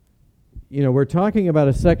we're talking about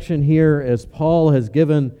a section here as Paul has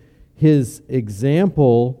given his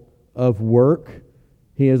example of work.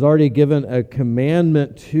 He has already given a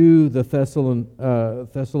commandment to the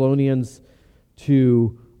Thessalonians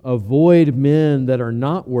to avoid men that are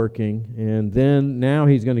not working, and then now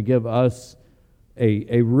he's going to give us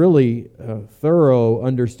a really thorough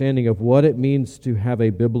understanding of what it means to have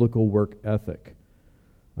a biblical work ethic.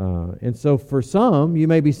 And so for some, you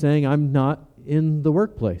may be saying, I'm not in the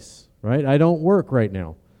workplace, right? I don't work right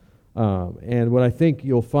now. And what I think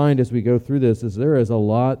you'll find as we go through this is there is a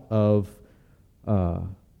lot of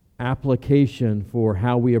application for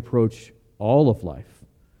how we approach all of life,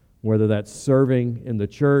 whether that's serving in the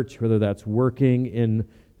church, whether that's working in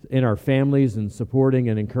our families and supporting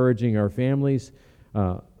and encouraging our families.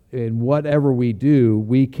 In whatever we do,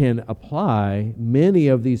 we can apply many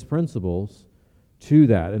of these principles to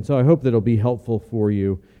that. And so I hope that it'll be helpful for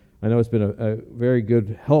you. I know it's been a very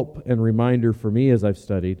good help and reminder for me as I've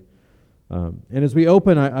studied. And as we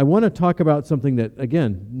open, I want to talk about something that,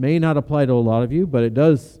 again, may not apply to a lot of you, but it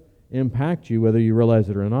does impact you, whether you realize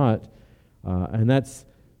it or not. And that's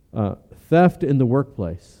theft in the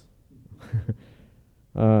workplace.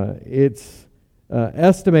 It's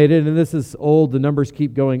estimated, and this is old, the numbers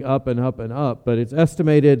keep going up and up and up, but it's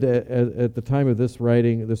estimated at the time of this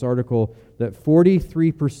writing, this article, that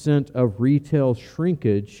 43% of retail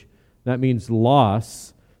shrinkage, that means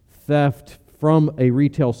loss, theft from a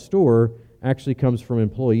retail store, actually comes from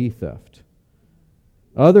employee theft.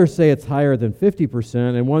 Others say it's higher than 50%,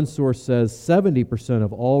 and one source says 70%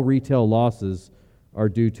 of all retail losses are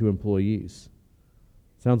due to employees.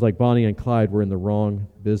 Sounds like Bonnie and Clyde were in the wrong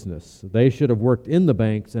business. They should have worked in the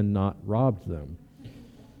banks and not robbed them.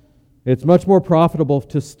 It's much more profitable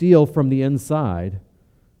to steal from the inside.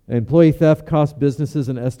 Employee theft costs businesses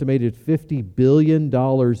an estimated $50 billion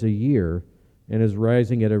a year and is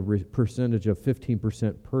rising at a percentage of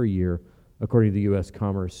 15% per year, according to the U.S.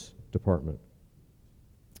 Commerce Department.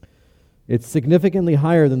 It's significantly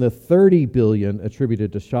higher than the $30 billion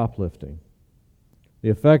attributed to shoplifting. The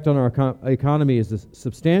effect on our economy is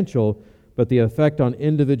substantial, but the effect on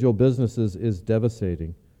individual businesses is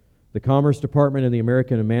devastating. The Commerce Department and the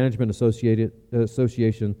American Management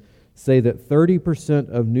Association say that 30%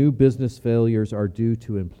 of new business failures are due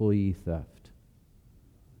to employee theft.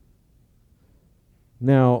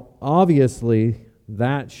 Now, obviously,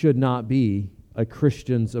 that should not be a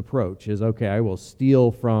Christian's approach, is, okay, I will steal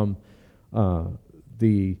from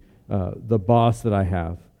the boss that I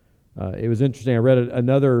have. It was interesting. I read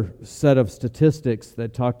another set of statistics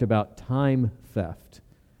that talked about time theft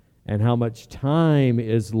and how much time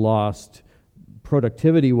is lost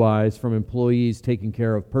productivity-wise from employees taking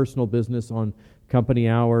care of personal business on company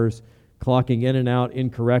hours, clocking in and out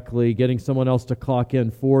incorrectly, getting someone else to clock in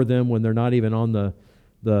for them when they're not even on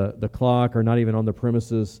the clock or not even on the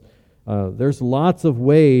premises. There's lots of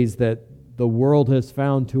ways that the world has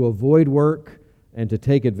found to avoid work and to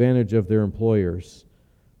take advantage of their employers.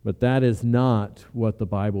 But that is not what the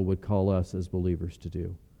Bible would call us as believers to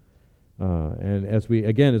do. And as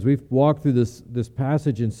we've walked through this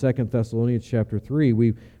passage in 2 Thessalonians chapter 3,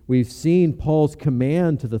 we've seen Paul's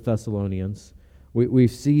command to the Thessalonians. We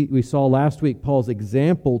saw last week Paul's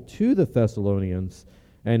example to the Thessalonians,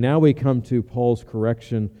 and now we come to Paul's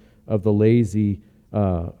correction of the lazy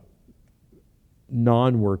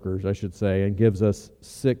non-workers, I should say, and gives us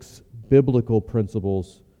six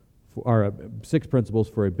principles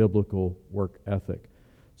for a biblical work ethic.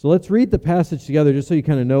 So let's read the passage together just so you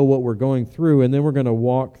kind of know what we're going through, and then we're going to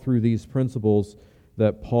walk through these principles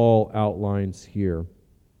that Paul outlines here.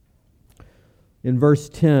 In verse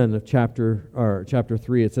 10 of chapter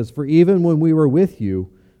 3, it says, "For even when we were with you,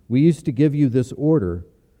 we used to give you this order,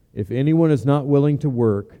 if anyone is not willing to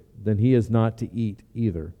work, then he is not to eat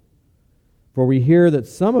either. For we hear that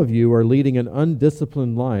some of you are leading an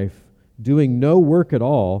undisciplined life, doing no work at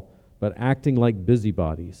all, but acting like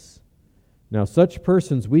busybodies. Now such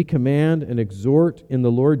persons we command and exhort in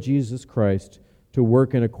the Lord Jesus Christ to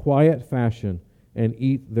work in a quiet fashion and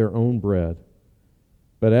eat their own bread.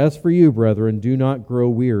 But as for you, brethren, do not grow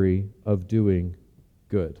weary of doing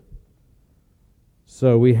good."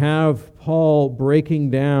 So we have Paul breaking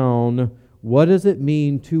down what does it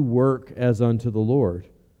mean to work as unto the Lord.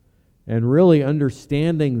 And really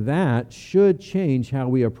understanding that should change how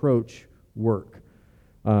we approach work.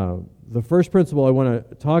 The first principle I want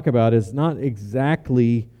to talk about is not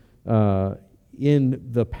exactly in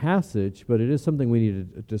the passage, but it is something we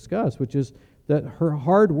need to discuss, which is that her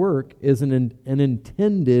hard work is an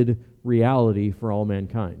intended reality for all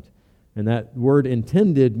mankind. And that word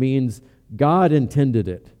intended means God intended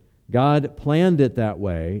it. God planned it that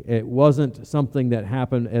way. It wasn't something that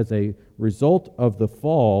happened as a result of the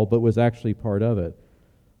fall, but was actually part of it.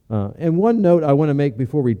 And one note I want to make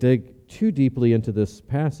before we dig too deeply into this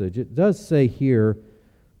passage, it does say here,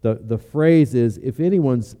 the phrase is, if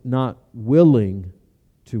anyone's not willing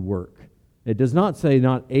to work. It does not say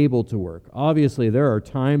not able to work. Obviously, there are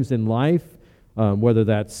times in life, whether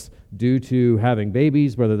that's due to having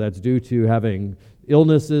babies, whether that's due to having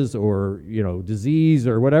illnesses or disease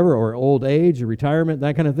or whatever, or old age or retirement,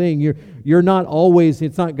 that kind of thing. You're not always.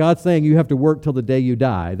 It's not God saying you have to work till the day you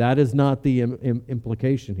die. That is not the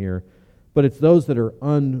implication here. But it's those that are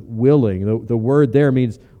unwilling. The word there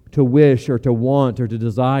means to wish or to want or to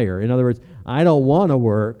desire. In other words, I don't want to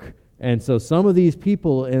work. And so some of these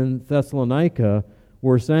people in Thessalonica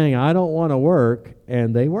were saying, I don't want to work,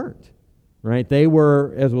 and they weren't. Right? They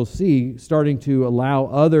were, as we'll see, starting to allow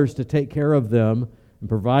others to take care of them and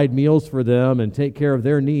provide meals for them and take care of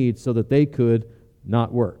their needs so that they could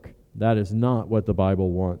not work. That is not what the Bible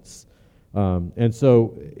wants. And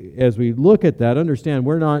so as we look at that, understand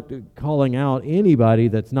we're not calling out anybody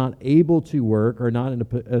that's not able to work or not in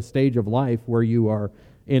a stage of life where you are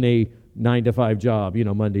in a 9-to-5 job,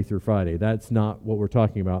 Monday through Friday. That's not what we're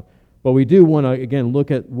talking about. But we do want to, again, look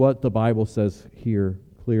at what the Bible says here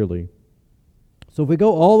clearly. So if we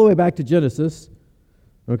go all the way back to Genesis,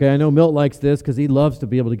 okay, I know Milt likes this because he loves to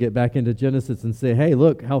be able to get back into Genesis and say, hey,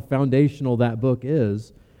 look how foundational that book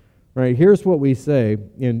is. Right, here's what we say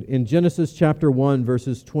in Genesis chapter 1,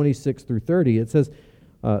 verses 26 through 30. It says,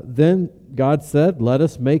 Then God said, let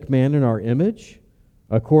us make man in our image,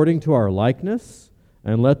 according to our likeness,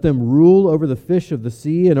 and let them rule over the fish of the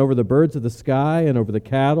sea, and over the birds of the sky, and over the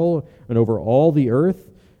cattle, and over all the earth,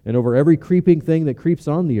 and over every creeping thing that creeps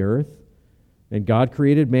on the earth. And God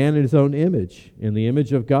created man in his own image. In the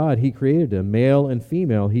image of God he created him. Male and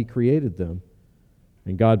female he created them.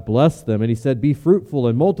 And God blessed them, and he said, be fruitful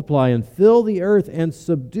and multiply and fill the earth and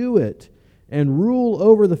subdue it, and rule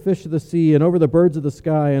over the fish of the sea, and over the birds of the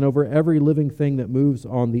sky, and over every living thing that moves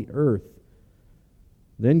on the earth.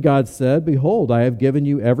 Then God said, behold, I have given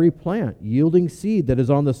you every plant yielding seed that is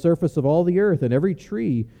on the surface of all the earth, and every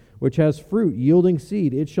tree which has fruit yielding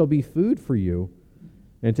seed. It shall be food for you.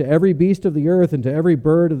 And to every beast of the earth, and to every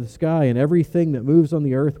bird of the sky, and everything that moves on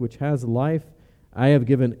the earth which has life, I have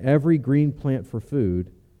given every green plant for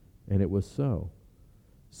food. And it was so.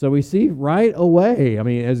 So we see right away,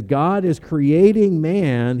 as God is creating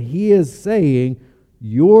man, he is saying,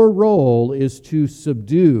 your role is to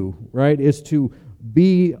subdue, right? Is to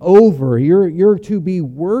be over. You're to be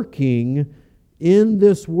working in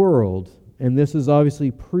this world. And this is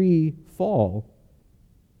obviously pre-fall.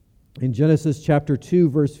 In Genesis chapter 2,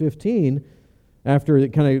 verse 15, after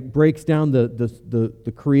it kind of breaks down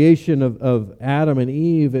the creation of Adam and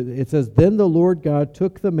Eve, it says, Then the Lord God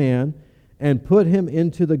took the man and put him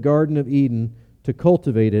into the Garden of Eden to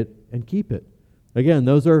cultivate it and keep it. Again,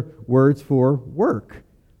 those are words for work,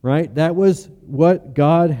 right? That was what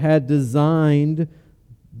God had designed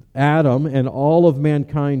Adam and all of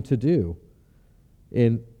mankind to do.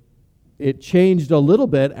 And it changed a little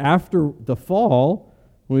bit after the fall.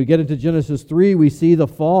 When we get into Genesis 3, we see the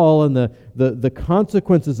fall, and the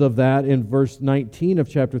consequences of that in verse 19 of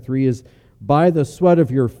chapter 3 is, by the sweat of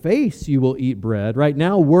your face you will eat bread. Right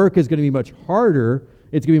now, work is going to be much harder.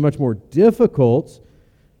 It's going to be much more difficult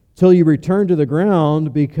till you return to the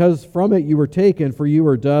ground, because from it you were taken, for you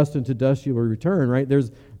are dust, and to dust you will return. Right?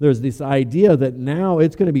 There's this idea that now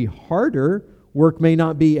it's going to be harder. Work may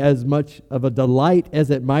not be as much of a delight as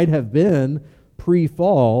it might have been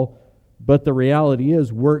pre-fall, but the reality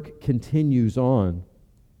is work continues on.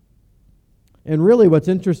 And really what's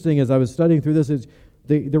interesting as I was studying through this is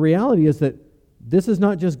the reality is that this is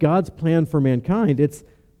not just God's plan for mankind, it's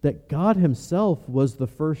that God himself was the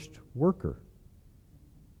first worker.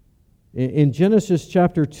 In Genesis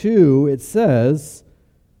chapter 2, it says,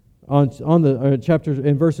 on the chapter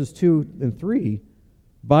in verses 2 and 3,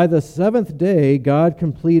 by the seventh day God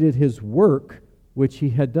completed his work which he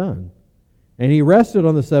had done. And he rested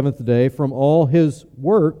on the seventh day from all his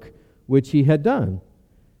work which he had done.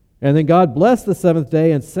 And then God blessed the seventh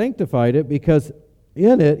day and sanctified it, because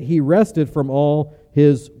in it he rested from all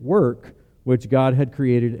his work which God had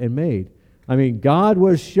created and made. God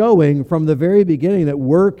was showing from the very beginning that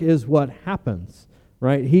work is what happens,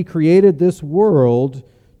 right? He created this world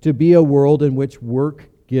to be a world in which work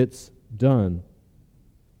gets done.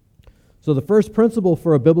 So the first principle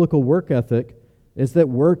for a biblical work ethic is that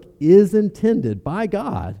work is intended by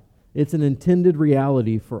God. It's an intended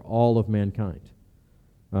reality for all of mankind.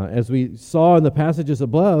 As we saw in the passages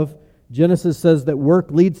above, Genesis says that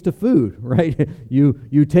work leads to food, right?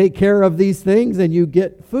 You take care of these things and you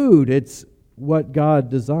get food. It's what God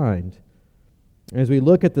designed. As we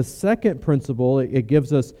look at the second principle, it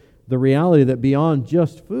gives us the reality that beyond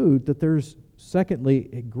just food, that there's, secondly,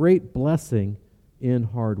 a great blessing in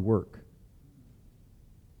hard work.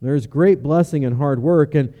 There's great blessing in hard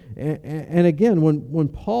work. And again, when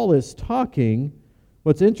Paul is talking,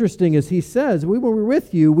 what's interesting is he says, when we were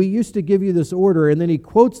with you, we used to give you this order, and then he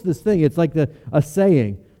quotes this thing. It's like a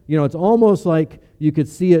saying. It's almost like you could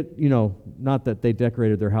see it, not that they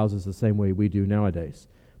decorated their houses the same way we do nowadays,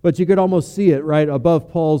 but you could almost see it right above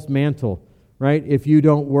Paul's mantle, right? If you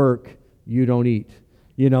don't work, you don't eat.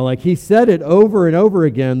 Like he said it over and over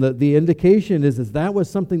again. The indication is that was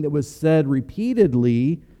something that was said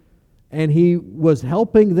repeatedly, and he was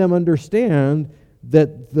helping them understand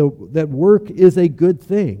that work is a good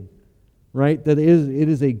thing, right? That it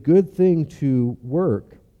is a good thing to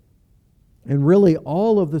work. And really,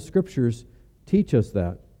 all of the Scriptures teach us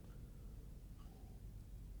that.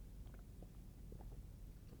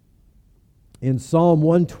 In Psalm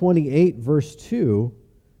 128, verse 2,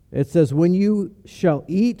 it says, "When you shall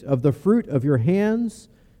eat of the fruit of your hands,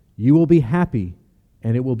 you will be happy,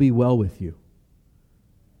 and it will be well with you."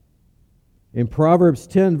 In Proverbs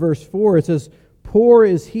 10, verse 4, it says, "Poor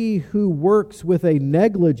is he who works with a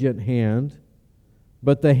negligent hand,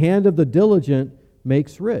 but the hand of the diligent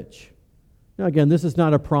makes rich." Now again, this is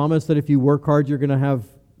not a promise that if you work hard, you're going to have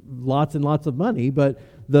lots and lots of money, but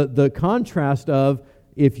the contrast of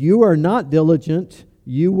if you are not diligent,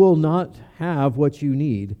 you will not have what you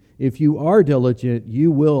need. If you are diligent,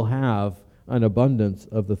 you will have an abundance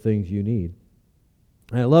of the things you need.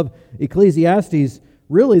 And I love Ecclesiastes.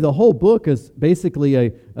 Really, the whole book is basically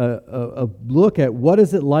a look at what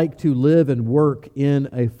is it like to live and work in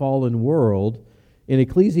a fallen world. In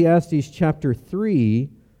Ecclesiastes chapter 3,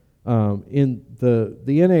 in the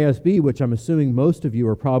NASB, which I'm assuming most of you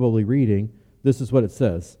are probably reading, this is what it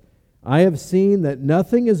says. "I have seen that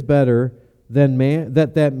nothing is better than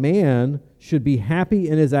that man should be happy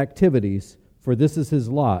in his activities, for this is his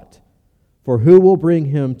lot. For who will bring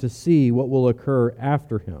him to see what will occur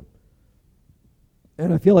after him?"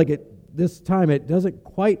 And I feel like this time it doesn't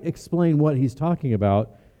quite explain what he's talking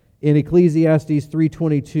about. In Ecclesiastes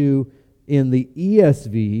 3:22 in the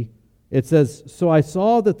ESV, it says, "So I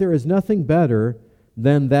saw that there is nothing better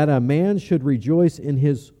than that a man should rejoice in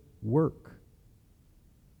his work.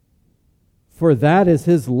 For that is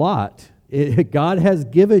his lot." God has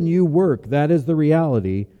given you work. That is the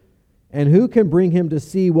reality. And who can bring him to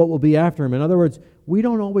see what will be after him? In other words, we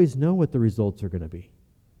don't always know what the results are going to be.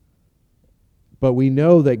 But we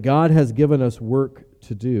know that God has given us work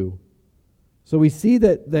to do. So we see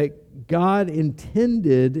that God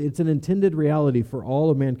intended, it's an intended reality for all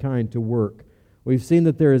of mankind to work. We've seen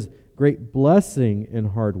that there is great blessing in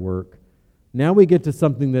hard work. Now we get to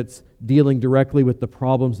something that's dealing directly with the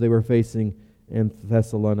problems they were facing in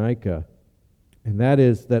Thessalonica. And that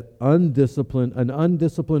is that an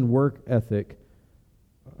undisciplined work ethic,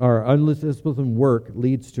 or undisciplined work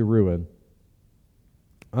leads to ruin.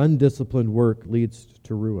 Undisciplined work leads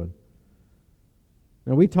to ruin.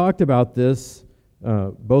 Now, we talked about this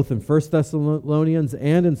both in 1 Thessalonians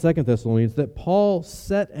and in 2 Thessalonians, that Paul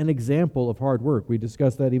set an example of hard work. We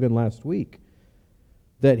discussed that even last week.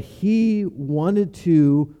 That he wanted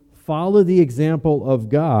to follow the example of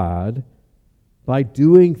God by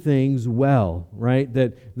doing things well, right?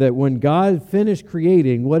 That when God finished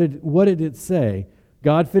creating, what did it say?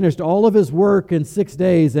 God finished all of his work in 6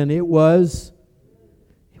 days, and it was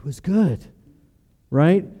good,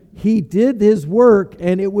 right? He did his work,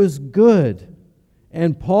 and it was good.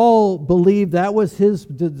 And Paul believed that was his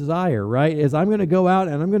desire, right? Is I'm going to go out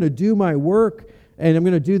and I'm going to do my work, and I'm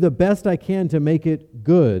going to do the best I can to make it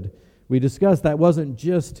good. We discussed that wasn't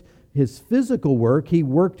just his physical work. He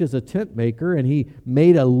worked as a tent maker, and he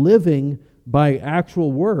made a living by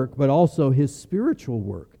actual work, but also his spiritual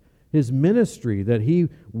work, his ministry, that he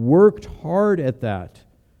worked hard at that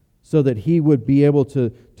so that he would be able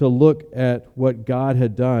to look at what God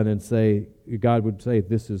had done and say, God would say,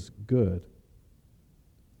 this is good.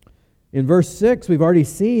 In verse 6, we've already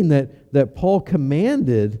seen that Paul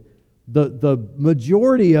commanded the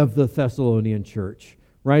majority of the Thessalonian church,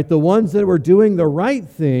 right? The ones that were doing the right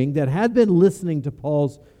thing, that had been listening to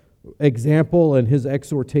Paul's example and his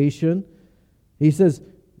exhortation. He says,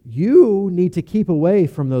 you need to keep away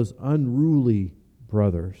from those unruly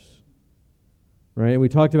brothers, right? And we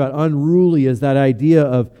talked about unruly as that idea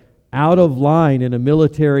of out of line in a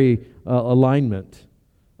military alignment.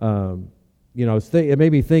 It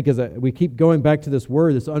made me think as we keep going back to this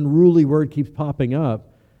word, this unruly word keeps popping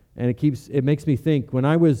up, and it makes me think when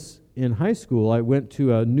I was in high school, I went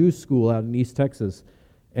to a new school out in East Texas,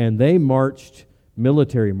 and they marched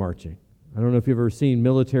military marching. I don't know if you've ever seen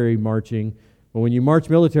military marching, but when you march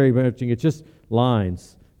military marching, it's just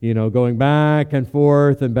lines, going back and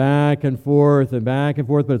forth and back and forth and back and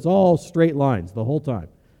forth, but it's all straight lines the whole time.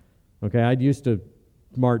 Okay, I used to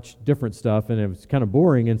march different stuff, and it was kind of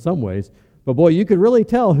boring in some ways, but boy, you could really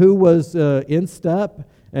tell who was in step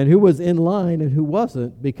and who was in line and who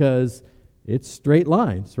wasn't, because it's straight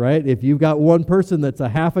lines, right? If you've got one person that's a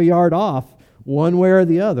half a yard off one way or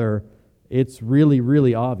the other, it's really,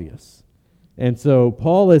 really obvious. And so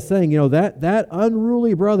Paul is saying, that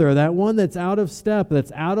unruly brother, that one that's out of step,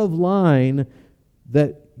 that's out of line,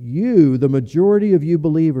 that you, the majority of you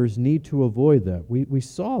believers, need to avoid that. We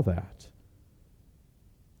saw that.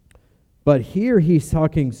 But here he's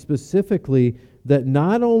talking specifically that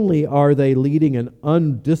not only are they leading an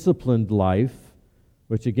undisciplined life,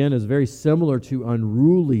 which again is very similar to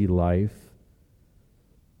unruly life,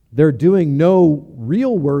 they're doing no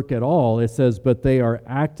real work at all, it says, but they are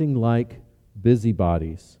acting like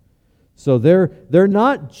busybodies. So they're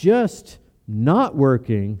not just not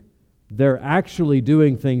working, they're actually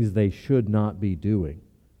doing things they should not be doing.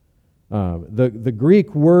 The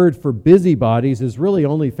Greek word for busybodies is really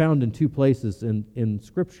only found in two places in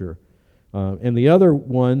Scripture. And the other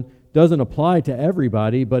one doesn't apply to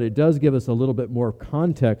everybody, but it does give us a little bit more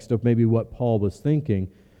context of maybe what Paul was thinking.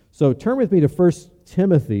 So turn with me to 1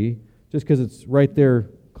 Timothy, just because it's right there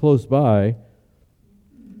close by.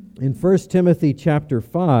 In 1 Timothy chapter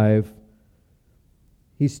 5,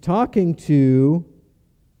 he's talking to...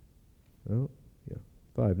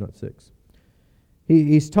 5, not 6.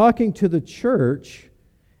 He's talking to the church,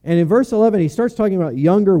 and in verse 11, he starts talking about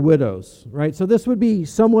younger widows, right? So this would be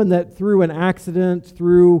someone that through an accident,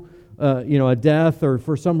 through a death, or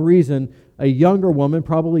for some reason, a younger woman,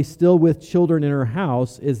 probably still with children in her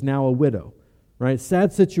house, is now a widow, right?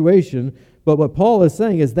 Sad situation, but what Paul is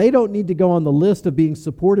saying is they don't need to go on the list of being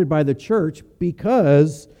supported by the church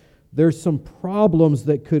because there's some problems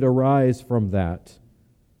that could arise from that.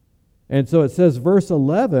 And so it says, verse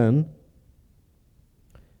 11,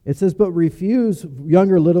 it says, but refuse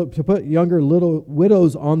to put younger little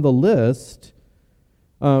widows on the list,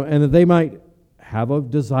 and that they might have a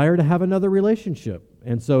desire to have another relationship.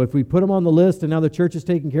 And so if we put them on the list and now the church is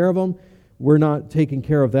taking care of them, we're not taking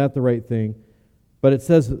care of that the right thing. But it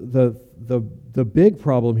says the big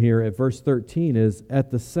problem here at verse 13 is,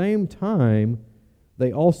 at the same time,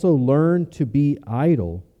 they also learn to be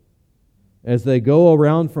idle as they go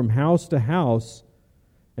around from house to house.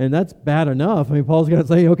 And that's bad enough. I mean, Paul's going to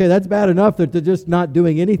say, okay, that's bad enough that they're just not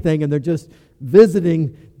doing anything and they're just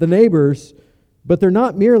visiting the neighbors. But they're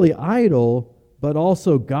not merely idle, but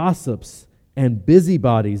also gossips and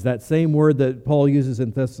busybodies, that same word that Paul uses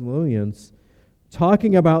in Thessalonians,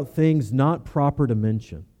 talking about things not proper to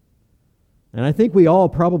mention. And I think we all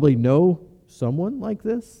probably know someone like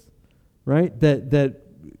this, right? That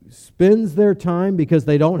spends their time because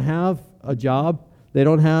they don't have a job, they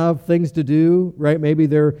don't have things to do, right? Maybe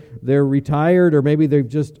they're retired, or maybe they've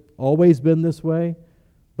just always been this way,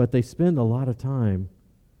 but they spend a lot of time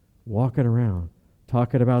walking around,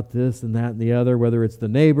 talking about this and that and the other, whether it's the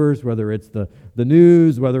neighbors, whether it's the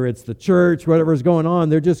news, whether it's the church, whatever's going on.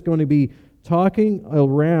 They're just going to be talking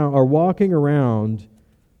around or walking around,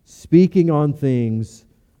 speaking on things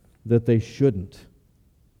that they shouldn't,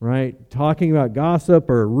 right? Talking about gossip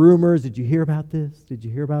or rumors. Did you hear about this? Did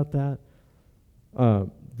you hear about that?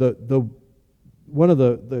 One of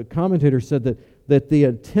the commentators said that the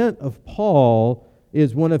intent of Paul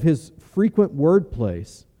is one of his frequent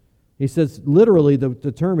wordplays. He says literally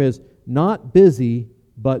the term is not busy,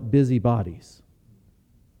 but busybodies.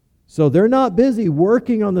 So they're not busy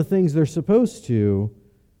working on the things they're supposed to,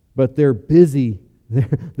 but they're busy.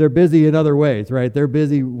 They're busy in other ways, right? They're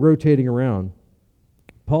busy rotating around.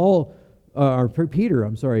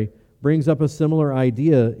 Peter, brings up a similar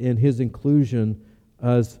idea in his inclusion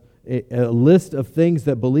as a list of things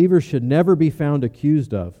that believers should never be found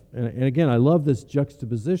accused of. And again, I love this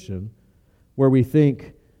juxtaposition where we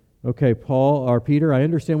think, okay, Paul or Peter, I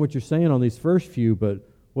understand what you're saying on these first few, but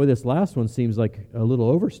boy, this last one seems like a little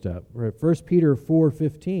overstep. Right? 1 Peter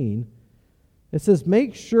 4:15, it says,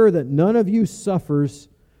 make sure that none of you suffers.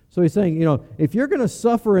 So he's saying, if you're going to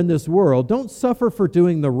suffer in this world, don't suffer for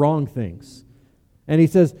doing the wrong things. And he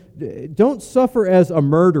says, don't suffer as a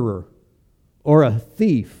murderer or a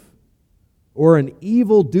thief or an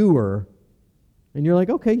evildoer. And you're like,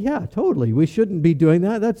 okay, yeah, totally. We shouldn't be doing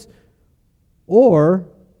that. Or,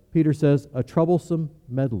 Peter says, a troublesome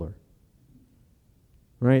meddler.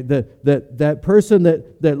 Right? That person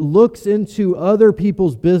that looks into other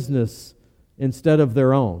people's business instead of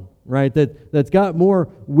their own. right? That's got more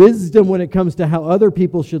wisdom when it comes to how other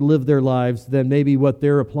people should live their lives than maybe what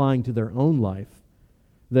they're applying to their own life.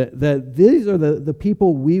 That these are the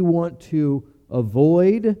people we want to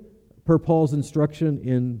avoid, per Paul's instruction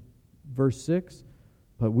in verse 6,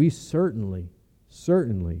 but we certainly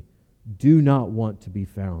do not want to be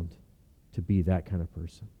found to be that kind of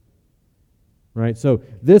person. Right? So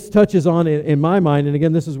this touches on, in my mind, and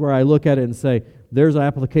again, this is where I look at it and say, there's an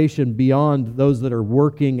application beyond those that are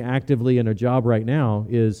working actively in a job right now,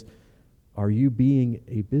 is, are you being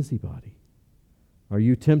a busybody? Are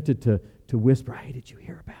you tempted to whisper, hey, did you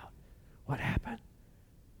hear about what happened?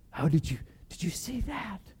 How did you see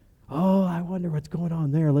that? Oh, I wonder what's going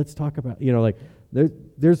on there. Let's talk about,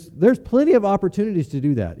 there's plenty of opportunities to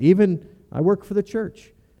do that. Even, I work for the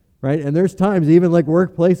church. Right? And there's times even like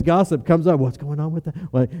workplace gossip comes up. What's going on with that?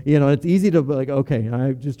 Well, it's easy to be like, okay,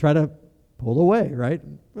 I just try to pull away, right?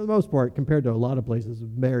 For the most part, compared to a lot of places,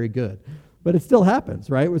 very good. But it still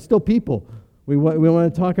happens, right? We're still people. We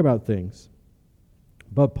want to talk about things.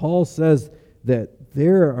 But Paul says that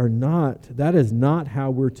that is not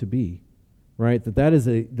how we're to be, right? That is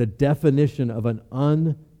the definition of an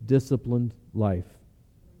undisciplined life.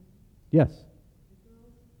 Yes?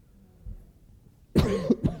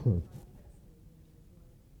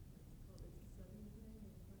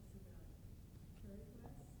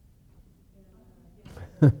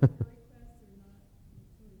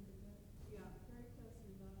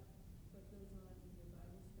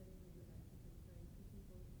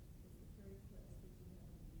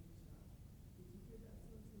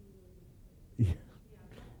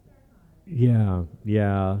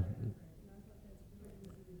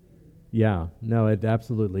 Yeah, no, it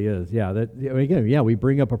absolutely is. Yeah, we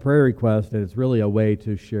bring up a prayer request, and it's really a way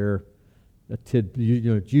to share a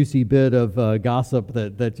juicy bit of gossip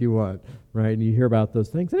that you want, right? And you hear about those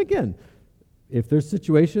things. And again, if there's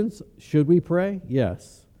situations, should we pray?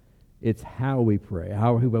 Yes. It's how we pray,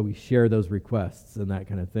 how we share those requests and that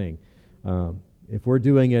kind of thing. If we're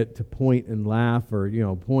doing it to point and laugh or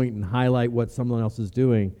point and highlight what someone else is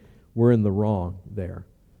doing, we're in the wrong there.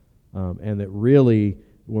 And that really,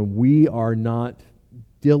 when we are not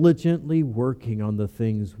diligently working on the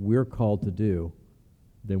things we're called to do,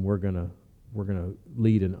 then we're gonna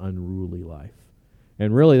lead an unruly life.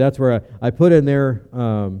 And really, that's where I put in there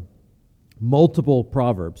multiple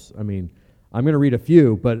Proverbs. I mean, I'm going to read a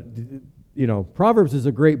few, but Proverbs is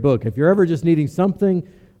a great book. If you're ever just needing something,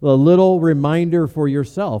 a little reminder for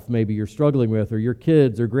yourself, maybe you're struggling with, or your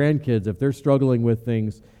kids or grandkids, if they're struggling with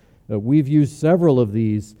things, we've used several of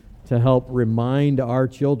these to help remind our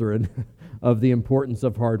children of the importance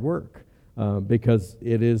of hard work, because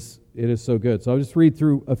it is so good. So I'll just read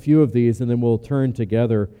through a few of these, and then we'll turn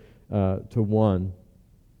together to one.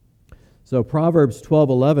 So Proverbs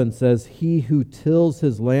 12:11 says, "He who tills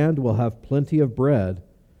his land will have plenty of bread,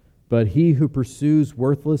 but he who pursues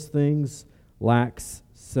worthless things lacks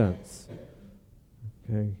sense."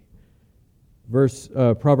 Okay.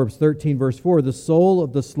 Proverbs 13, verse 4, "The soul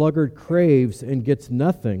of the sluggard craves and gets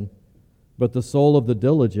nothing, but the soul of the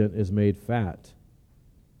diligent is made fat."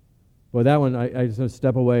 Well, that one, I just want to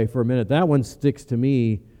step away for a minute. That one sticks to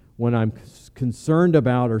me when I'm concerned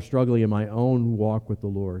about or struggling in my own walk with the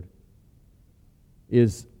Lord.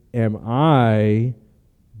 Am I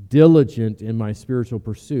diligent in my spiritual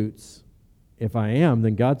pursuits? If I am,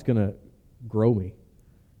 then God's going to grow me.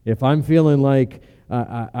 If I'm feeling like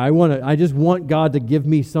I just want God to give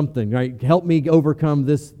me something, right? Help me overcome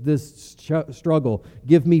this struggle.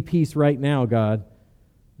 Give me peace right now, God.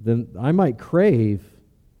 Then I might crave,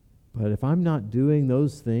 but if I'm not doing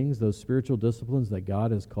those things, those spiritual disciplines that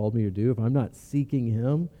God has called me to do, if I'm not seeking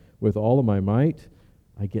Him with all of my might,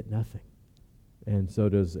 I get nothing. And so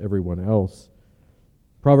does everyone else.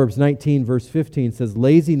 Proverbs 19, verse 15 says,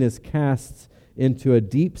 "Laziness casts into a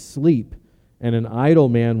deep sleep, and an idle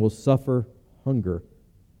man will suffer hunger."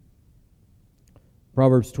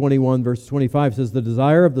 Proverbs 21, verse 25 says, "The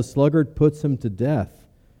desire of the sluggard puts him to death,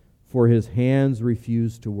 for his hands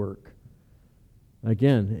refuse to work."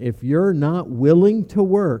 Again, if you're not willing to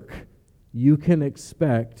work, you can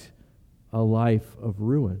expect a life of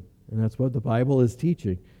ruin. And that's what the Bible is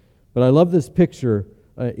teaching. But I love this picture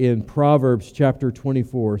in Proverbs chapter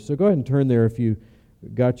 24. So go ahead and turn there if you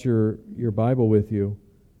got your Bible with you.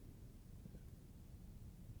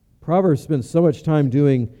 Proverbs spends so much time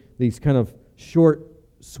doing these kind of short,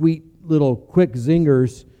 sweet, little quick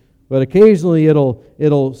zingers, but occasionally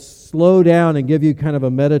it'll slow down and give you kind of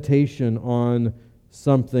a meditation on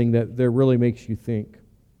something that really makes you think.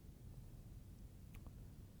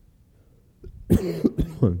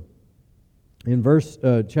 In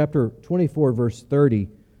chapter 24, verse 30,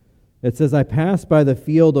 It says, I passed by the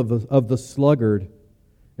field of the sluggard,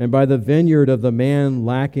 and by the vineyard of the man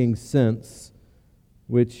lacking sense,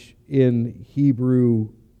 which in Hebrew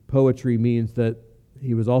poetry means that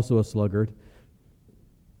he was also a sluggard.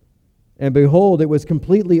 And behold, it was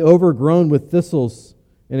completely overgrown with thistles,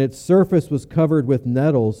 and its surface was covered with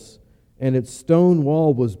nettles, and its stone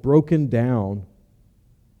wall was broken down.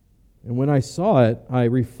 And when I saw it, I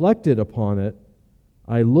reflected upon it.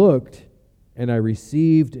 I looked, and I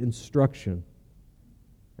received instruction.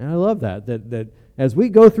 And I love that as we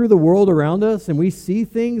go through the world around us and we see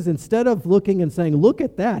things, instead of looking and saying, look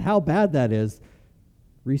at that, how bad that is,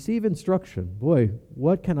 receive instruction. Boy,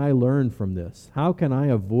 what can I learn from this? How can I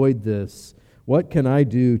avoid this? What can I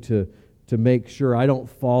do to make sure I don't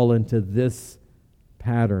fall into this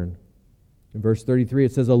pattern? In verse 33,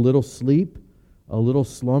 it says, a little sleep, a little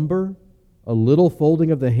slumber, a little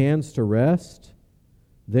folding of the hands to rest,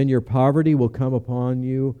 then your poverty will come upon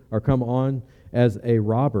you, or come on as a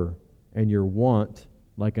robber, and your want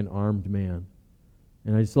like an armed man.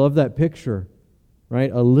 And I just love that picture,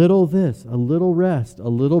 right? A little this, a little rest, a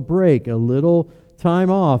little break, a little time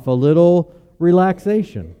off, a little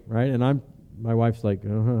relaxation, right? And my wife's like,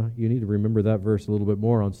 you need to remember that verse a little bit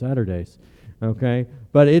more on Saturdays, okay?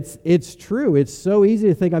 But it's true. It's so easy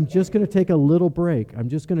to think, I'm just going to take a little break. I'm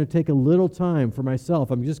just going to take a little time for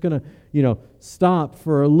myself. I'm just going to, stop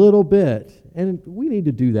for a little bit. And we need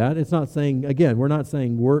to do that. It's not saying, again, we're not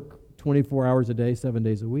saying work 24 hours a day, 7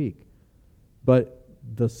 days a week. But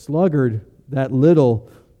the sluggard, that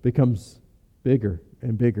little, becomes bigger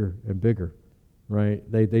and bigger and bigger, right?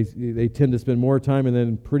 They tend to spend more time, and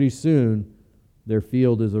then pretty soon their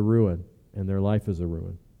field is a ruin and their life is a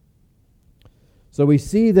ruin. So we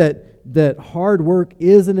see that hard work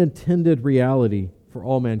is an intended reality for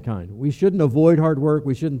all mankind. We shouldn't avoid hard work.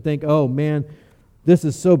 We shouldn't think, oh man, this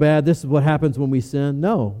is so bad. This is what happens when we sin.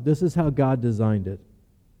 No, this is how God designed it.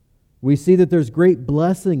 We see that there's great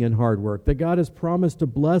blessing in hard work, that God has promised to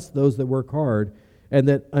bless those that work hard, and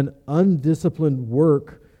that an undisciplined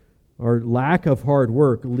work or lack of hard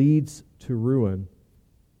work leads to ruin.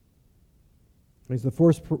 The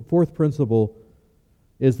fourth principle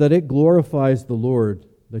is that it glorifies the Lord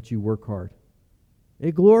that you work hard.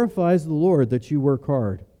 It glorifies the Lord that you work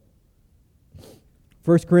hard.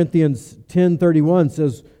 1 Corinthians 10:31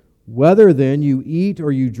 says, whether then you eat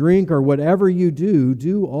or you drink or whatever you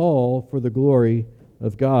do all for the glory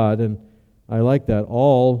of God. And I like that.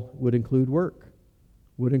 All would include work,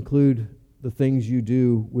 would include the things you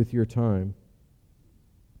do with your time.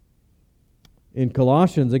 In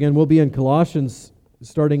Colossians, again, we'll be in Colossians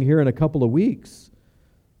starting here in a couple of weeks,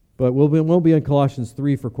 but we'll be in Colossians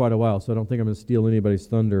 3 for quite a while, so I don't think I'm going to steal anybody's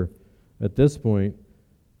thunder at this point.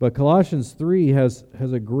 But Colossians 3 has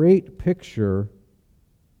a great picture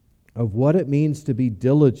of what it means to be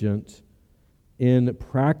diligent in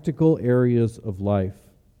practical areas of life.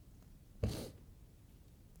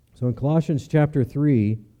 So in Colossians chapter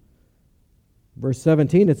 3, verse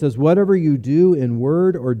 17, it says, whatever you do in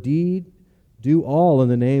word or deed, do all in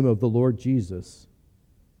the name of the Lord Jesus,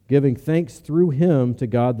 giving thanks through him to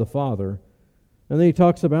God the Father. And then he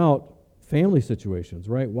talks about family situations,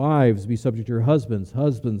 right? Wives, be subject to your husbands.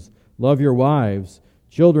 Husbands, love your wives.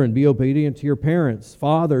 Children, be obedient to your parents.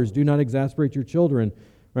 Fathers, do not exasperate your children,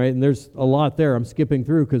 right? And there's a lot there. I'm skipping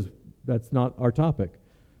through because that's not our topic.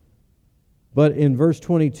 But in verse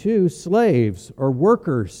 22, slaves or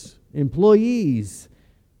workers, employees,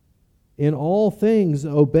 in all things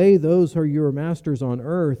obey those who are your masters on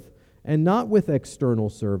earth, and not with external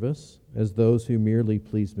service, as those who merely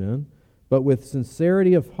please men, but with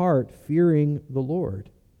sincerity of heart, fearing the Lord.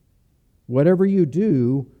 Whatever you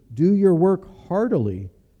do your work heartily,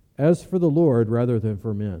 as for the Lord rather than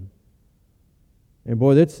for men. And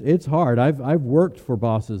boy, it's hard. I've worked for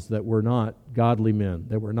bosses that were not godly men,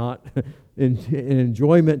 that were not an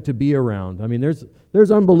enjoyment to be around. I mean,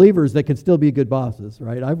 there's unbelievers that can still be good bosses,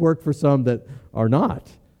 right? I've worked for some that are not.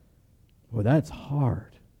 Boy, that's hard.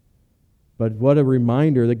 But what a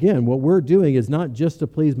reminder, again, what we're doing is not just to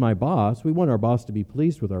please my boss. We want our boss to be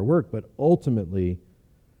pleased with our work, but ultimately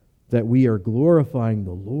that we are glorifying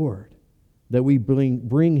the Lord, that we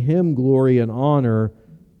bring him glory and honor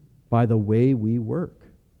by the way we work.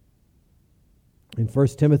 In 1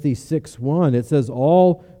 Timothy 6:1, it says,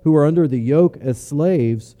 all who are under the yoke as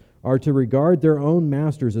slaves are to regard their own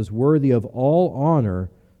masters as worthy of all honor,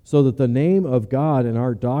 so that the name of God and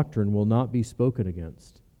our doctrine will not be spoken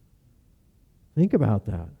against. Think about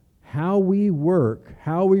that. How we work,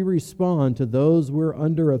 how we respond to those we're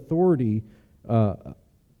under authority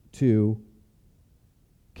to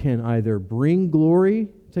can either bring glory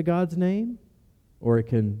to God's name or it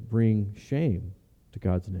can bring shame to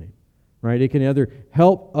God's name. right? It can either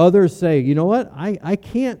help others say, you know what, I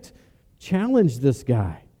can't challenge this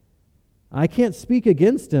guy. I can't speak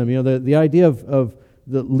against him. You know, the idea of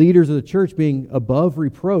the leaders of the church being above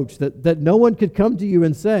reproach, that no one could come to you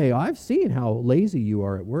and say, I've seen how lazy you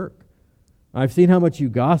are at work. I've seen how much you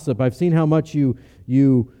gossip. I've seen how much you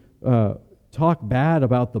talk bad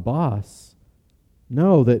about the boss.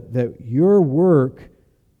 No, that your work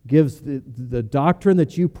gives the doctrine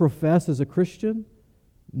that you profess as a Christian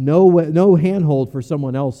no handhold for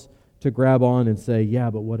someone else to grab on and say, yeah,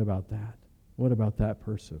 but what about that? What about that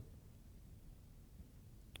person?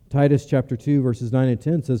 Titus chapter 2, verses 9 and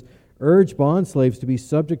 10 says, urge bondslaves to be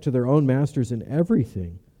subject to their own masters in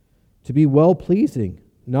everything, to be well-pleasing,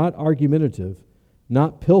 not argumentative,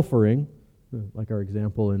 not pilfering, like our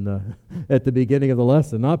example at the beginning of the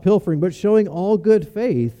lesson, not pilfering, but showing all good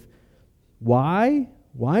faith. Why?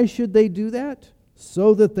 Why should they do that?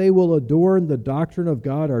 So that they will adorn the doctrine of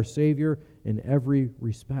God our Savior in every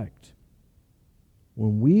respect.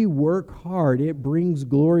 When we work hard, it brings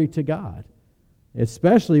glory to God,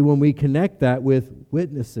 especially when we connect that with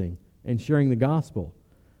witnessing and sharing the gospel.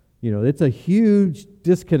 You know, it's a huge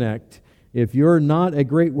disconnect if you're not a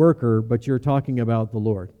great worker, but you're talking about the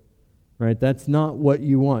Lord, right? That's not what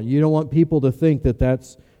you want. You don't want people to think that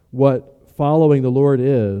that's what following the Lord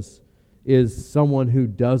is someone who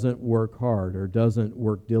doesn't work hard or doesn't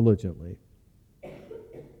work diligently.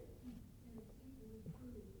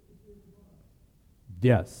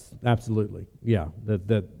 Yes, absolutely. Yeah,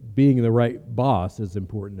 that being the right boss is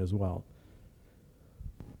important as well.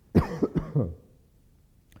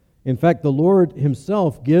 In fact, the Lord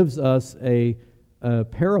himself gives us a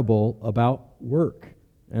parable about work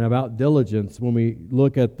and about diligence when we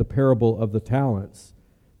look at the parable of the talents.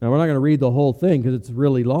 Now, we're not going to read the whole thing because it's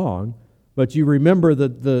really long, but you remember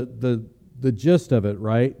the gist of it,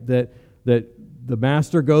 right? That the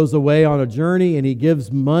master goes away on a journey and he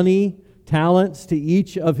gives money, talents to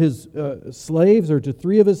each of his slaves, or to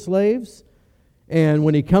 3 of his slaves. And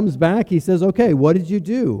when he comes back, he says, okay, what did you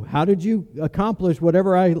do? How did you accomplish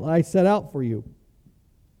whatever I set out for you?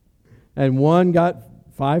 And one got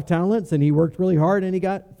 5 talents, and he worked really hard, and he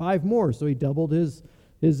got 5 more, so he doubled his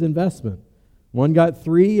investment. One got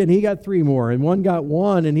 3, and he got 3 more. And one got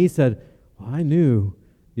 1, and he said, well, I knew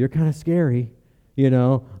you're kind of scary. You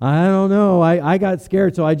know, I don't know. I got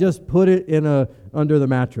scared, so I just put it under the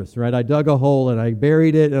mattress, right? I dug a hole, and I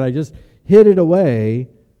buried it, and I just hid it away.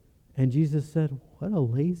 And Jesus said, what a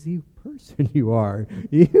lazy person you are.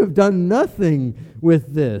 You have done nothing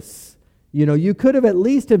with this. You know, you could have at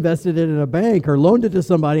least invested it in a bank or loaned it to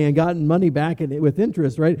somebody and gotten money back with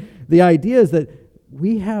interest, right? The idea is that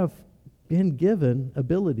we have been given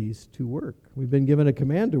abilities to work. We've been given a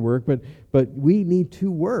command to work, but we need to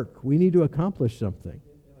work. We need to accomplish something.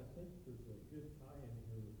 And I think there's a good tie-in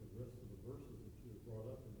here with the rest of the verses that you have brought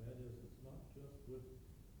up, and that is it's not just with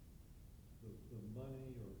the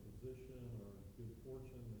money or position or good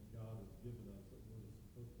fortune that God has given us that we're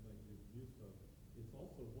supposed to make good use of. It's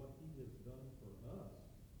also what he has done for us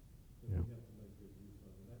that we have to make good use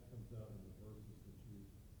of. And that comes out in the verses that you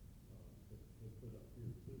have put up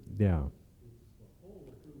here too. Yeah. It's the whole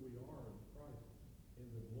of who we are in Christ and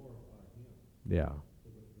to glorify him. Yeah.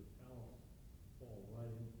 So that the talents fall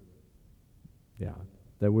right into it. Yeah.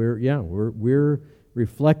 That we're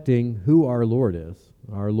reflecting who our Lord is.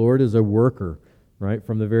 Our Lord is a worker, right,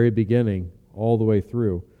 from the very beginning all the way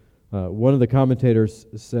through. One of the commentators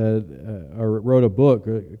said, or wrote a book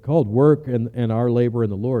called Work and Our Labor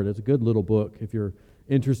in the Lord. It's a good little book. If you're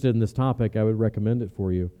interested in this topic, I would recommend it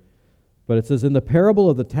for you. But it says, in the parable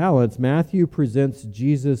of the talents, Matthew presents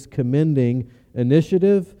Jesus commending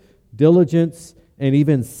initiative, diligence, and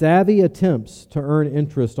even savvy attempts to earn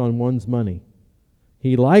interest on one's money.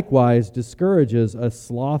 He likewise discourages a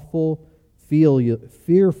slothful,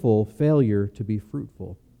 fearful failure to be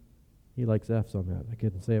fruitful. He likes F's on that. I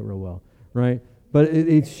couldn't say it real well, right? But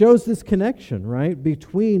it shows this connection, right,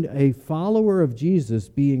 between a follower of Jesus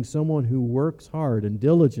being someone who works hard and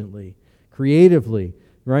diligently, creatively,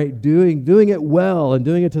 right, doing it well and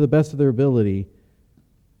doing it to the best of their ability,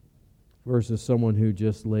 versus someone who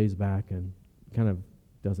just lays back and kind of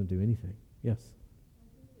doesn't do anything. Yes?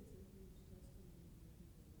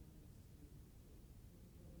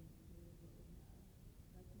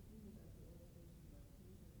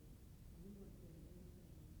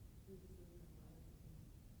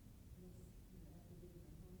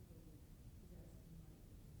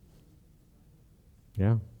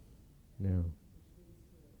 Yeah. Yeah.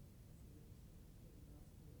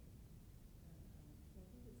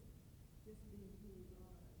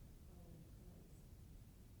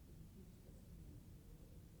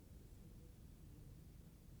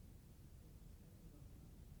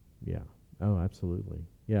 Oh, absolutely.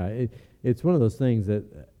 Yeah, it's one of those things that,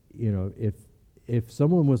 if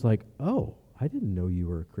someone was like, oh, I didn't know you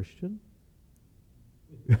were a Christian.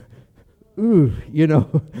 Ooh,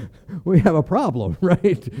 we have a problem,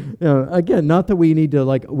 right? Again, not that we need to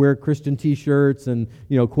wear Christian T-shirts and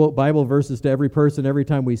quote Bible verses to every person every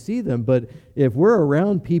time we see them, but if we're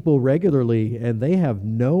around people regularly and they have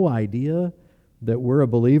no idea that we're a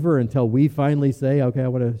believer until we finally say, okay, I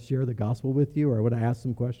want to share the gospel with you, or I want to ask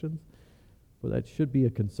some questions, well, that should be a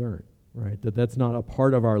concern, right? That's not a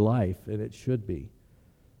part of our life, and it should be.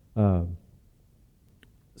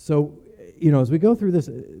 So, as we go through this,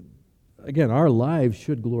 again, our lives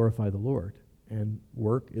should glorify the Lord, and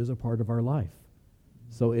work is a part of our life.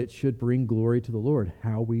 So it should bring glory to the Lord,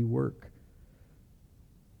 how we work.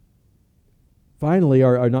 Finally,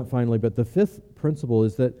 or not finally, but the fifth principle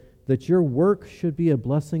is that your work should be a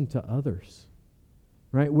blessing to others,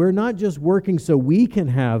 right? We're not just working so we can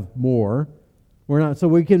have more. We're not so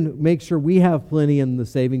we can make sure we have plenty in the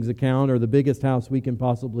savings account or the biggest house we can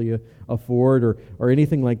possibly afford or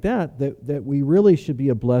anything like that we really should be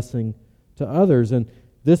a blessing to others. And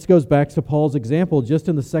this goes back to Paul's example just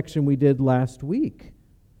in the section we did last week,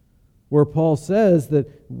 where Paul says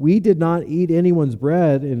that we did not eat anyone's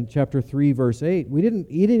bread in chapter 3, verse 8. We didn't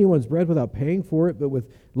eat anyone's bread without paying for it, but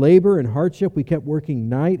with labor and hardship we kept working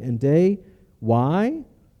night and day. Why?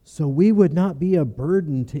 So we would not be a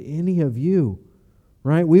burden to any of you.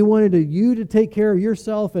 Right? We wanted you to take care of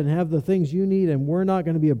yourself and have the things you need, and we're not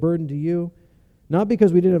going to be a burden to you. Not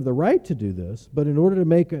because we didn't have the right to do this, but in order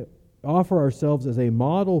to offer ourselves as a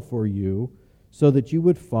model for you so that you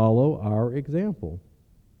would follow our example.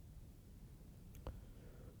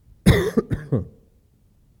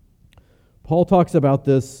 Paul talks about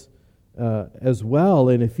this as well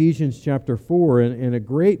in Ephesians chapter 4 in a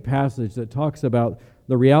great passage that talks about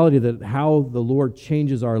the reality that how the Lord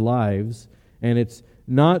changes our lives. And it's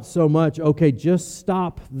not so much, okay, just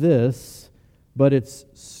stop this, but it's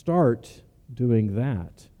start doing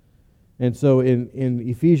that. And so in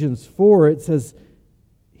Ephesians 4, it says,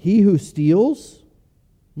 he who steals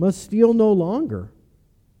must steal no longer.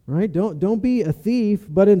 Right? Don't be a thief,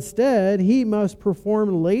 but instead he must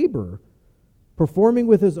perform labor, performing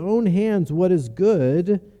with his own hands what is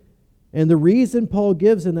good. And the reason Paul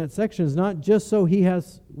gives in that section is not just so he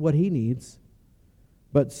has what he needs,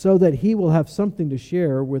 but so that he will have something to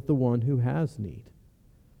share with the one who has need.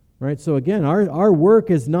 Right? So again, our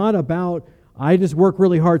work is not about, I just work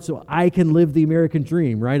really hard so I can live the American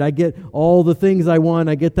dream, right? I get all the things I want.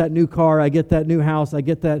 I get that new car. I get that new house. I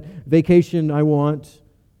get that vacation I want,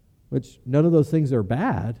 which none of those things are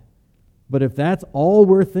bad. But if that's all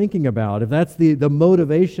we're thinking about, if that's the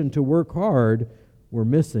motivation to work hard, we're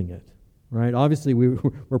missing it. Right? Obviously,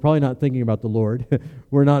 we're probably not thinking about the Lord.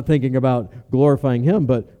 We're not thinking about glorifying Him,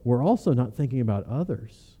 but we're also not thinking about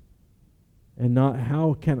others. And not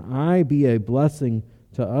how can I be a blessing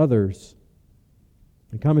to others.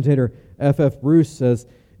 The commentator F.F. Bruce says,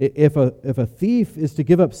 if a thief is to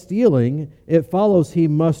give up stealing, it follows he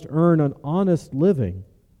must earn an honest living.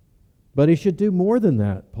 But he should do more than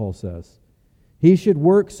that, Paul says. He should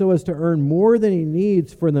work so as to earn more than he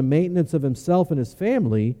needs for the maintenance of himself and his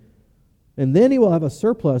family, and then he will have a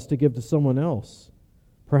surplus to give to someone else,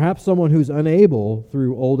 perhaps someone who's unable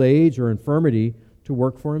through old age or infirmity to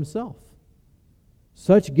work for himself.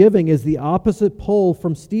 Such giving is the opposite pole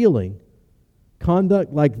from stealing.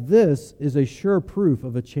 Conduct like this is a sure proof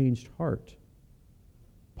of a changed heart.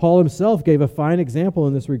 Paul himself gave a fine example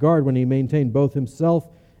in this regard when he maintained both himself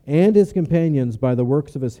and his companions by the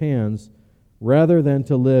works of his hands, rather than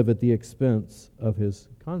to live at the expense of his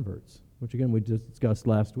converts, which again we just discussed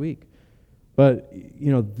last week. But,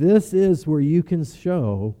 this is where you can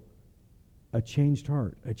show a changed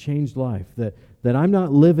heart, a changed life, that I'm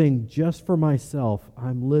not living just for myself.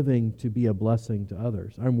 I'm living to be a blessing to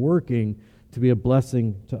others. I'm working to be a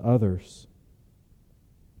blessing to others.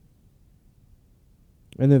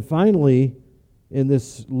 And then finally, in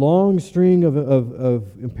this long string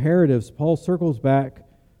of imperatives, Paul circles back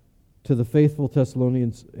to the faithful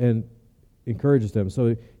Thessalonians and encourages them.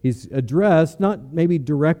 So he's addressed, not maybe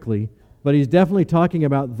directly, but he's definitely talking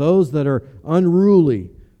about those that are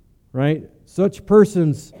unruly, right? Such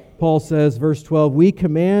persons, Paul says, verse 12, we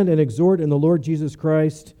command and exhort in the Lord Jesus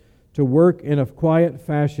Christ to work in a quiet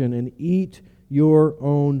fashion and eat your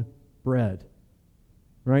own bread.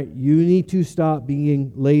 Right? You need to stop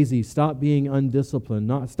being lazy, stop being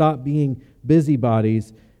undisciplined, stop being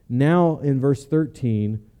busybodies. Now in verse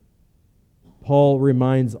 13, Paul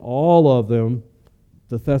reminds all of them,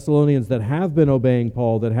 the Thessalonians that have been obeying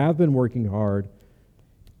Paul, that have been working hard.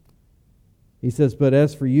 He says, but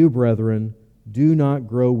as for you, brethren, do not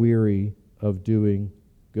grow weary of doing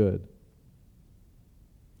good.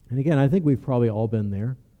 And again, I think we've probably all been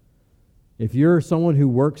there. If you're someone who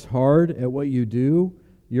works hard at what you do,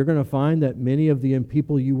 you're going to find that many of the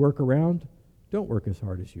people you work around don't work as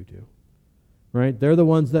hard as you do. Right? They're the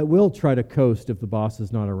ones that will try to coast if the boss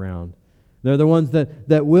is not around. They're the ones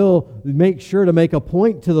that will make sure to make a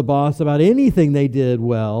point to the boss about anything they did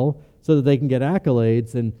well so that they can get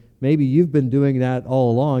accolades. And maybe you've been doing that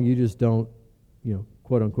all along. You just don't,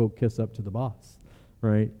 quote unquote, kiss up to the boss.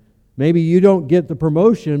 Right? Maybe you don't get the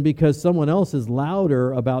promotion because someone else is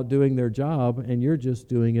louder about doing their job and you're just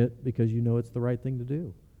doing it because you know it's the right thing to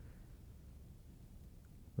do.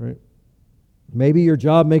 Right? Maybe your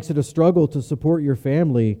job makes it a struggle to support your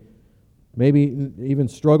family, maybe even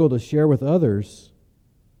struggle to share with others.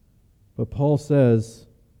 But Paul says,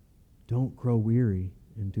 don't grow weary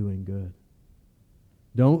in doing good.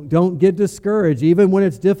 Don't get discouraged, even when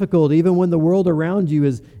it's difficult, even when the world around you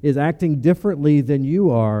is acting differently than you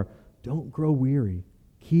are. Don't grow weary.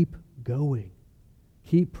 Keep going.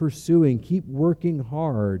 Keep pursuing. Keep working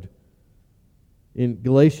hard. In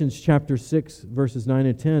Galatians chapter 6, verses 9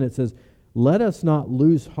 and 10, it says, let us not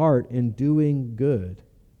lose heart in doing good,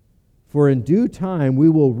 for in due time we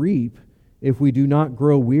will reap if we do not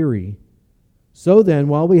grow weary. So then,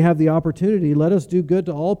 while we have the opportunity, let us do good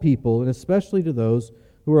to all people, and especially to those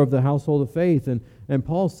who are of the household of faith. And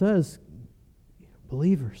Paul says,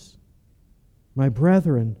 believers, my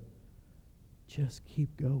brethren, just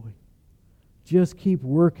keep going. Just keep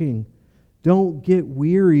working. Don't get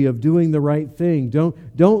weary of doing the right thing.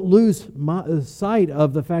 Don't lose sight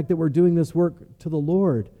of the fact that we're doing this work to the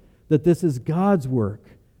Lord, that this is God's work,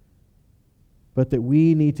 but that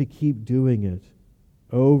we need to keep doing it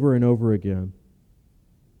over and over again.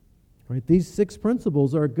 Right? These 6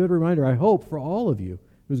 principles are a good reminder, I hope, for all of you.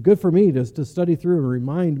 It was good for me to study through and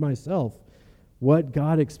remind myself what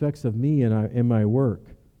God expects of me in my work.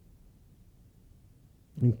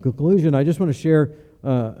 In conclusion, I just want to share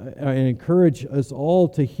and encourage us all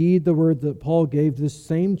to heed the word that Paul gave this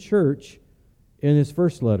same church in his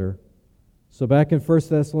first letter. So back in 1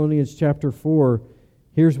 Thessalonians chapter 4,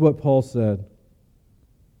 here's what Paul said.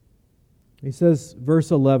 He says, verse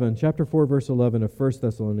 11, chapter 4, verse 11 of 1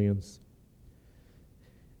 Thessalonians,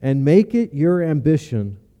 and make it your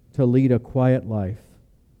ambition to lead a quiet life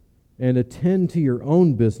and attend to your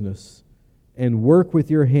own business and work with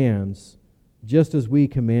your hands just as we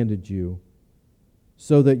commanded you,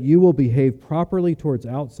 so that you will behave properly towards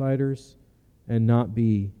outsiders and not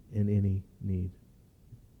be in any need.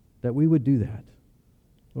 That we would do that.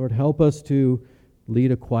 Lord, help us to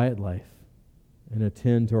lead a quiet life and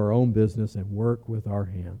attend to our own business and work with our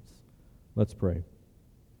hands. Let's pray.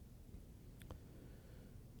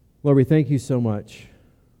 Lord, we thank you so much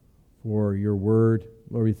for your word.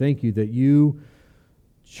 Lord, we thank you that you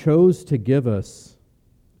chose to give us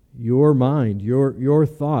your mind, your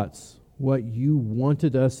thoughts, what you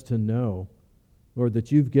wanted us to know. Lord,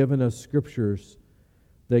 that you've given us scriptures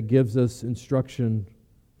that gives us instruction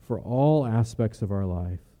for all aspects of our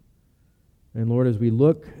life. And Lord, as we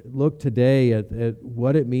look today at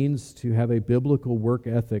what it means to have a biblical work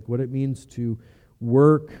ethic, what it means to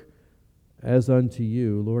work as unto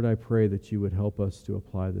you, Lord, I pray that you would help us to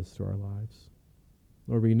apply this to our lives.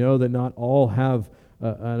 Lord, we know that not all have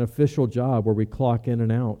an official job where we clock in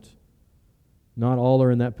and out. Not all are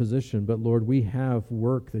in that position, but Lord, we have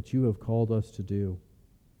work that you have called us to do.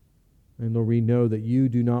 And Lord, we know that you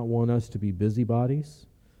do not want us to be busybodies.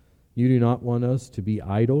 You do not want us to be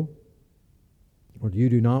idle. Lord, you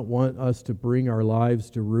do not want us to bring our lives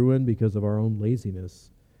to ruin because of our own laziness,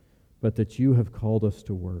 but that you have called us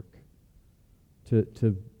to work,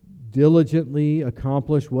 to diligently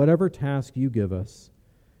accomplish whatever task you give us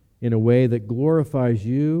in a way that glorifies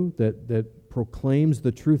you, that proclaims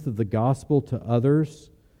the truth of the gospel to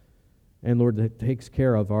others, and Lord, that takes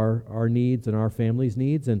care of our needs and our family's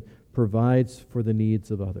needs and provides for the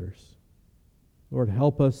needs of others. Lord,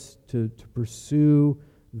 help us to pursue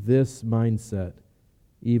this mindset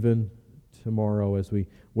even tomorrow as we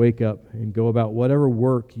wake up and go about whatever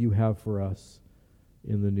work you have for us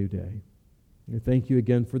in the new day. And thank you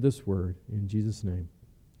again for this word. In Jesus' name,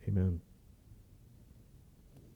 amen.